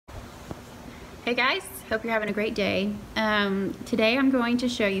Hey guys, hope you're having a great day. Today I'm going to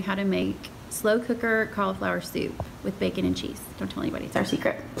show you how to make slow cooker cauliflower soup with bacon and cheese. Don't tell anybody, it's our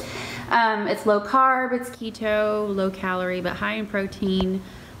secret. It's low carb, it's keto, low calorie, but high in protein,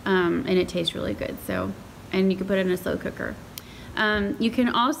 and it tastes really good. And you can put it in a slow cooker. You can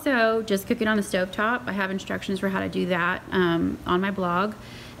also just cook it on the stovetop. I have instructions for how to do that on my blog.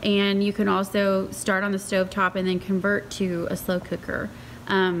 And you can also start on the stovetop and then convert to a slow cooker.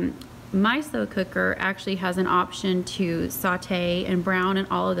 My slow cooker actually has an option to saute and brown and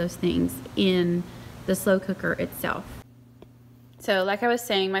all of those things in the slow cooker itself. So like I was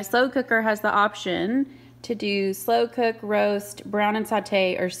saying, my slow cooker has the option to do slow cook, roast, brown and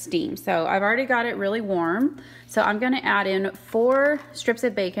saute, or steam. So I've already got it really warm. So I'm gonna add in 4 strips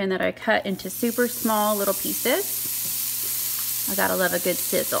of bacon that I cut into super small little pieces. I gotta love a good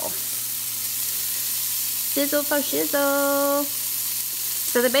sizzle. Sizzle for shizzle.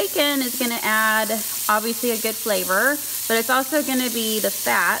 So the bacon is gonna add obviously a good flavor, but it's also gonna be the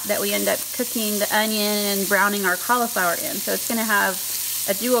fat that we end up cooking the onion and browning our cauliflower in. So it's gonna have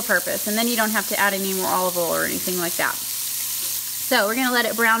a dual purpose, and then you don't have to add any more olive oil or anything like that. So we're gonna let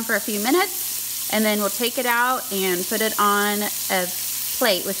it brown for a few minutes, and then we'll take it out and put it on a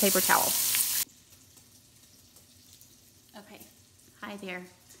plate with paper towel. Okay, hi there.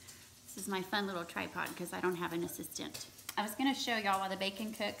 This is my fun little tripod because I don't have an assistant. I was gonna show y'all while the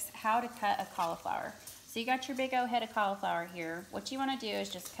bacon cooks how to cut a cauliflower. So you got your big old head of cauliflower here. What you wanna do is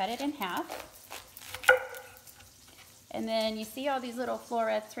just cut it in half. And then you see all these little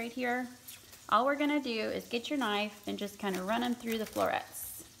florets right here? All we're gonna do is get your knife and just kind of run them through the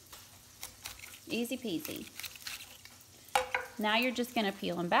florets. Easy peasy. Now you're just gonna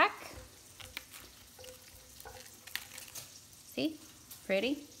peel them back. See,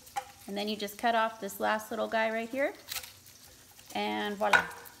 pretty? And then you just cut off this last little guy right here. And voila,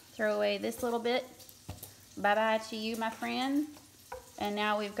 throw away this little bit. Bye-bye to you, my friend. And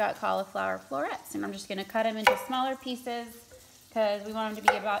now we've got cauliflower florets, and I'm just gonna cut them into smaller pieces because we want them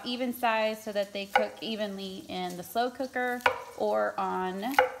to be about even size so that they cook evenly in the slow cooker or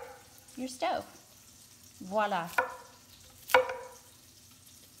on your stove. Voila.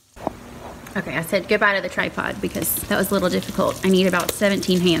 Okay, I said goodbye to the tripod because that was a little difficult. I need about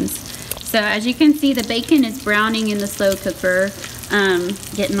 17 hands. So as you can see, the bacon is browning in the slow cooker,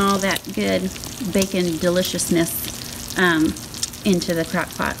 getting all that good bacon deliciousness into the crock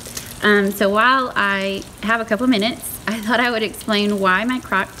pot. So while I have a couple minutes, I thought I would explain why my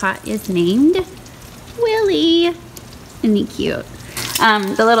crock pot is named Willie. Isn't he cute?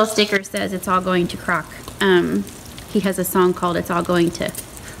 The little sticker says it's all going to crock. He has a song called It's All Going to.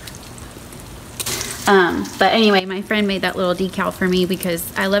 But anyway, my friend made that little decal for me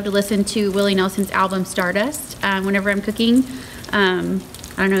because I love to listen to Willie Nelson's album Stardust whenever I'm cooking. I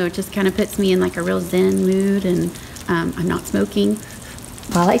don't know, it just kind of puts me in like a real zen mood, and I'm not smoking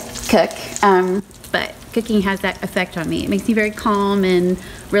while I cook. But cooking has that effect on me. It makes me very calm and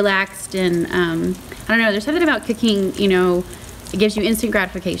relaxed, and I don't know, there's something about cooking, you know, it gives you instant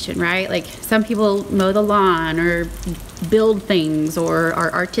gratification, right? Like some people mow the lawn or build things or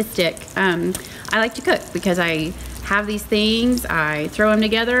are artistic. I like to cook because I have these things, I throw them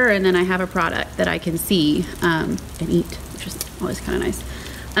together, and then I have a product that I can see and eat, which is always kind of nice.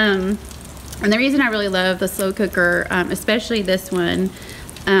 And the reason I really love the slow cooker, especially this one,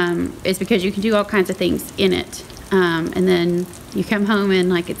 is because you can do all kinds of things in it. And then you come home and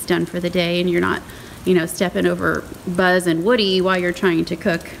like it's done for the day, and you're not, you know, stepping over Buzz and Woody while you're trying to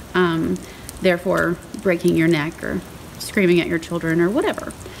cook, therefore breaking your neck or screaming at your children or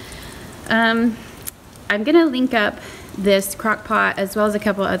whatever. I'm gonna link up this crock pot as well as a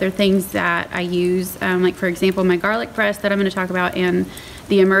couple other things that I use, like for example my garlic press that I'm going to talk about, and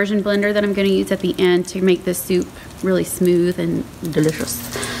the immersion blender that I'm going to use at the end to make the soup really smooth and delicious.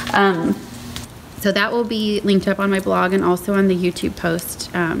 So that will be linked up on my blog and also on the YouTube post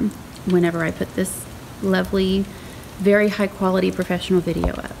whenever I put this lovely, very high quality professional video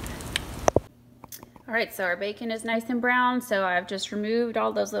up. Alright, so our bacon is nice and brown, so I've just removed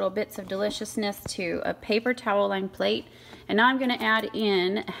all those little bits of deliciousness to a paper towel lined plate. And now I'm going to add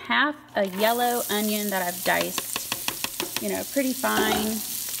in half a yellow onion that I've diced, you know, pretty fine.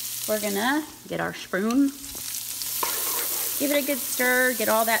 We're going to get our spoon, give it a good stir, get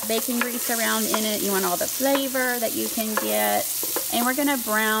all that bacon grease around in it. You want all the flavor that you can get. And we're going to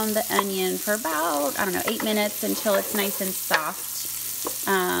brown the onion for about, I don't know, 8 minutes until it's nice and soft.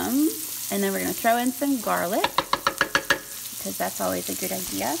 And then we're going to throw in some garlic, because that's always a good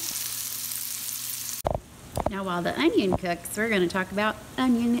idea. Now while the onion cooks, we're going to talk about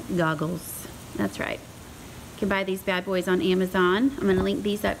onion goggles. That's right. can buy these bad boys on Amazon. I'm gonna link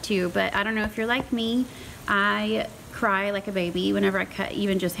these up too, but I don't know if you're like me. I cry like a baby whenever I cut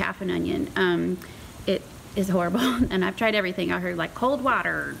even just half an onion. It is horrible, and I've tried everything. I heard like cold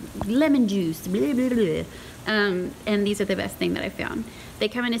water, lemon juice, blah, blah, blah. And these are the best thing that I found. They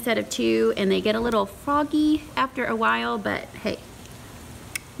come in a set of 2, and they get a little foggy after a while, but hey,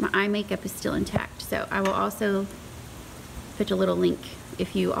 my eye makeup is still intact. So I will also put a little link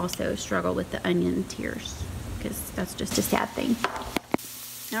if you also struggle with the onion tears, because that's just a sad thing.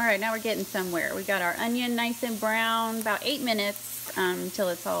 All right, now we're getting somewhere. We got our onion nice and brown, about 8 minutes until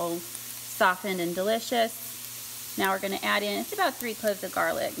it's all softened and delicious. Now we're gonna add in, it's about 3 cloves of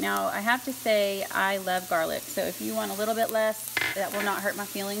garlic. Now I have to say I love garlic, so if you want a little bit less, that will not hurt my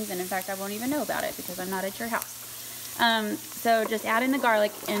feelings, and in fact I won't even know about it because I'm not at your house. So just add in the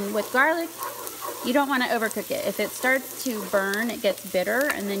garlic, and with garlic, you don't want to overcook it. If it starts to burn, it gets bitter,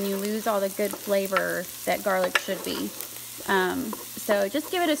 and then you lose all the good flavor that garlic should be. So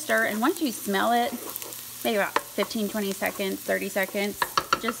just give it a stir, and once you smell it, maybe about 15, 20 seconds, 30 seconds,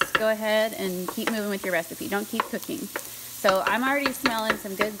 just go ahead and keep moving with your recipe. Don't keep cooking. So I'm already smelling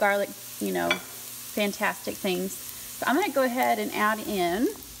some good garlic, you know, fantastic things. So I'm going to go ahead and add in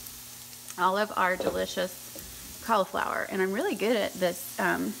all of our delicious cauliflower. And I'm really good at this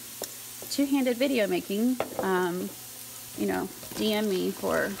two-handed video making. You know, DM me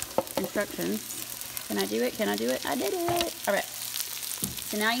for instructions. Can I do it? Can I do it? I did it. All right.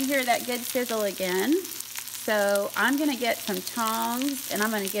 So now you hear that good sizzle again. So I'm going to get some tongs, and I'm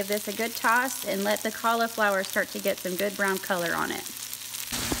going to give this a good toss and let the cauliflower start to get some good brown color on it.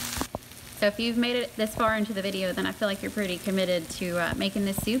 So if you've made it this far into the video, then I feel like you're pretty committed to making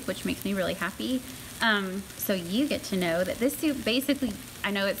this soup, which makes me really happy. So you get to know that this soup basically,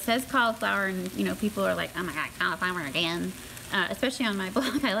 I know it says cauliflower, and you know, people are like, oh my god, cauliflower again. Especially on my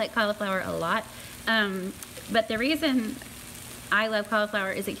blog, I like cauliflower a lot. But the reason I love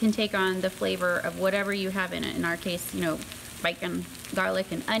cauliflower is it can take on the flavor of whatever you have in it. In our case, you know, bacon, garlic,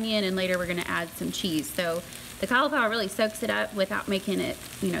 and onion, and later we're gonna add some cheese. So the cauliflower really soaks it up without making it,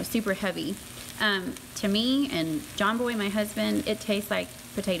 you know, super heavy. To me and John Boy, my husband, it tastes like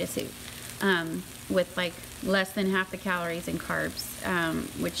potato soup with like less than half the calories and carbs,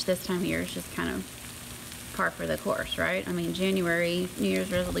 which this time of year is just kind of par for the course, right? I mean, January, New Year's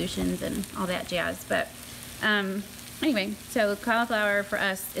resolutions and all that jazz. But anyway, so cauliflower for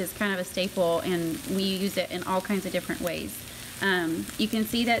us is kind of a staple, and we use it in all kinds of different ways. You can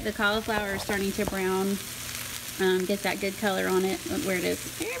see that the cauliflower is starting to brown, get that good color on it. Where it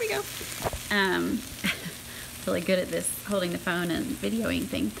is, here we go. Really good at this, holding the phone and videoing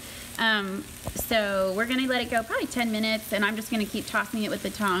thing. So we're gonna let it go probably 10 minutes, and I'm just gonna keep tossing it with the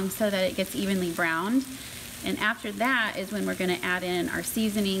tongs so that it gets evenly browned. And after that is when we're gonna add in our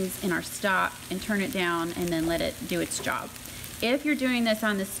seasonings and our stock and turn it down and then let it do its job. If you're doing this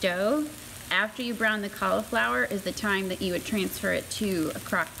on the stove, after you brown the cauliflower is the time that you would transfer it to a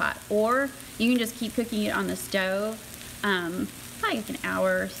crock pot. Or you can just keep cooking it on the stove, probably like an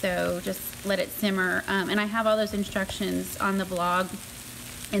hour or so, just let it simmer. And I have all those instructions on the blog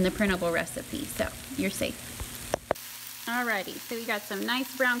in the printable recipe, so you're safe. Alrighty, so we got some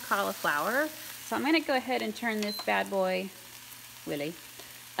nice brown cauliflower. So I'm gonna go ahead and turn this bad boy, Willie,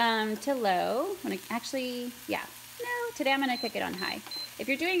 to low. Today I'm gonna cook it on high. If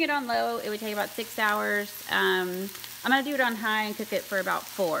you're doing it on low, it would take about 6 hours. I'm gonna do it on high and cook it for about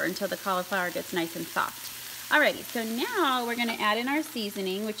 4 until the cauliflower gets nice and soft. Alrighty, so now we're gonna add in our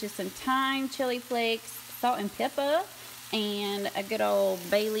seasoning, which is some thyme, chili flakes, salt and pepper, and a good old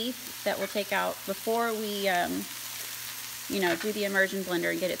bay leaf that we'll take out before we you know, do the immersion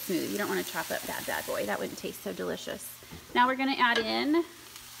blender and get it smooth. You don't want to chop up that bad boy. That wouldn't taste so delicious. Now we're going to add in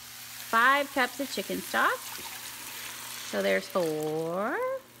 5 cups of chicken stock. So there's 4.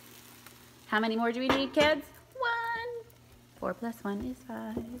 How many more do we need, kids? 1. 4 plus 1 is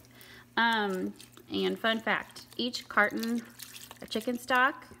 5. And fun fact, each carton of chicken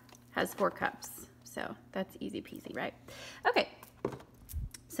stock has 4 cups. So that's easy peasy, right? Okay.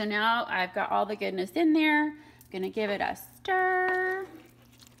 So now I've got all the goodness in there. Gonna give it a stir,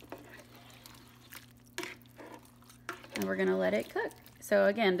 and we're gonna let it cook. So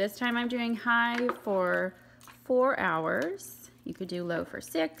again, this time I'm doing high for 4 hours. You could do low for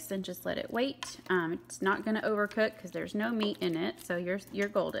 6 and just let it wait. It's not gonna overcook because there's no meat in it, so you're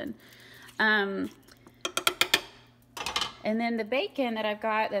golden. And then the bacon that I've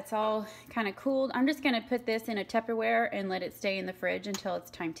got that's all kind of cooled, I'm just gonna put this in a Tupperware and let it stay in the fridge until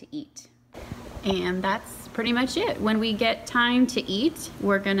it's time to eat. And that's pretty much it. When we get time to eat,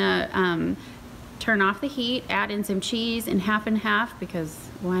 we're gonna turn off the heat, add in some cheese and half, because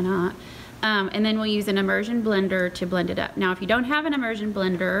why not? And then we'll use an immersion blender to blend it up. Now, if you don't have an immersion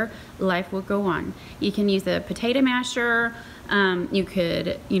blender, life will go on. You can use a potato masher. You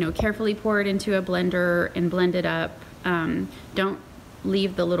could, carefully pour it into a blender and blend it up. Don't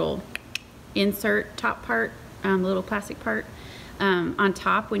leave the little insert top part, the little plastic part, on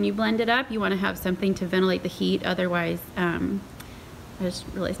top when you blend it up. You want to have something to ventilate the heat. Otherwise, I just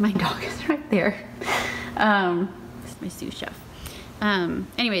realized my dog is right there. It's my sous chef.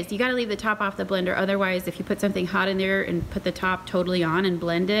 Anyways, you got to leave the top off the blender. Otherwise, if you put something hot in there and put the top totally on and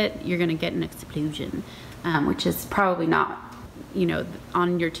blend it, you're going to get an explosion, which is probably not,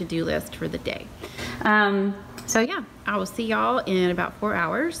 on your to-do list for the day. So yeah, I will see y'all in about 4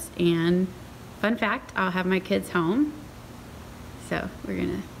 hours. And fun fact, I'll have my kids home. So we're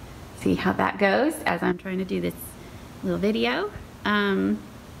going to see how that goes as I'm trying to do this little video.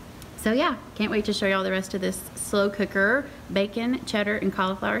 So yeah, can't wait to show y'all the rest of this slow cooker bacon, cheddar, and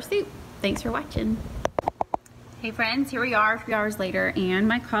cauliflower soup. Thanks for watching. Hey friends, here we are a few hours later, and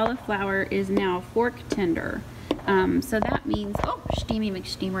my cauliflower is now fork tender. So that means, oh, steamy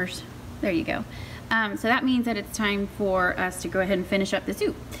McSteamers. There you go. So that means that it's time for us to go ahead and finish up the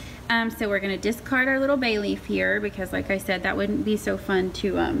soup. So we're gonna discard our little bay leaf here because, like I said, that wouldn't be so fun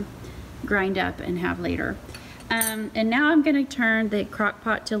to grind up and have later. And now I'm going to turn the crock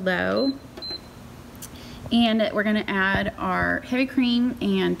pot to low, and we're going to add our heavy cream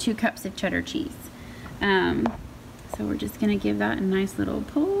and 2 cups of cheddar cheese. So we're just going to give that a nice little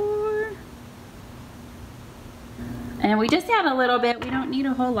pour. And we just add a little bit. We don't need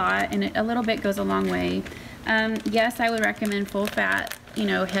a whole lot, and a little bit goes a long way. Yes, I would recommend full fat,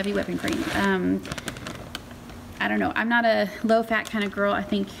 heavy whipping cream. I don't know. I'm not a low fat kind of girl. I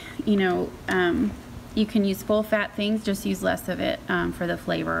think, you can use full fat things, just use less of it for the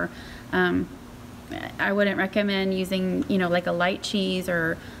flavor. I wouldn't recommend using, like a light cheese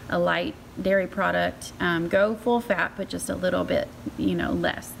or a light dairy product. Go full fat, but just a little bit,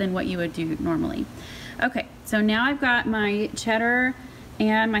 less than what you would do normally. Okay, so now I've got my cheddar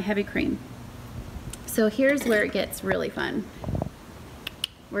and my heavy cream. So here's where it gets really fun.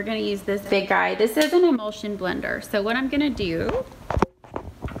 We're gonna use this big guy. This is an emulsion blender. So what I'm gonna do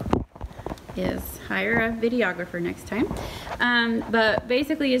is hire a videographer next time. But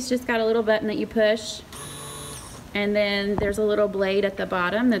basically it's just got a little button that you push, and then there's a little blade at the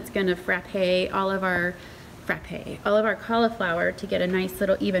bottom that's gonna frappe all of our cauliflower to get a nice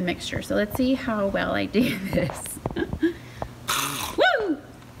little even mixture. So let's see how well I do this. Woo!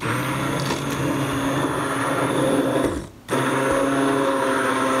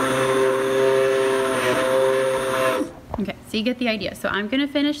 Okay, so you get the idea. So I'm gonna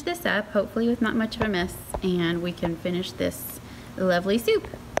finish this up, hopefully with not much of a mess, and we can finish this lovely soup.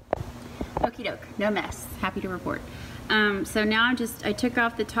 Okie doke, no mess, happy to report. So now I took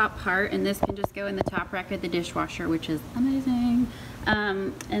off the top part, and this can just go in the top rack of the dishwasher, which is amazing.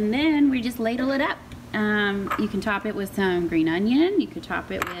 And then we just ladle it up. You can top it with some green onion. You could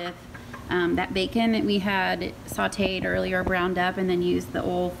top it with that bacon that we had sauteed earlier, browned up, and then use the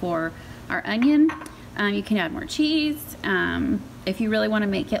oil for our onion. You can add more cheese. If you really want to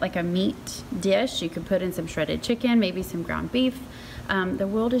make it like a meat dish, you could put in some shredded chicken, maybe some ground beef. The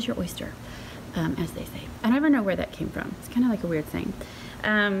world is your oyster, as they say. I never know where that came from. It's kind of like a weird thing.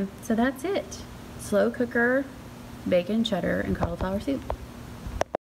 So that's it. Slow cooker, bacon, cheddar, and cauliflower soup.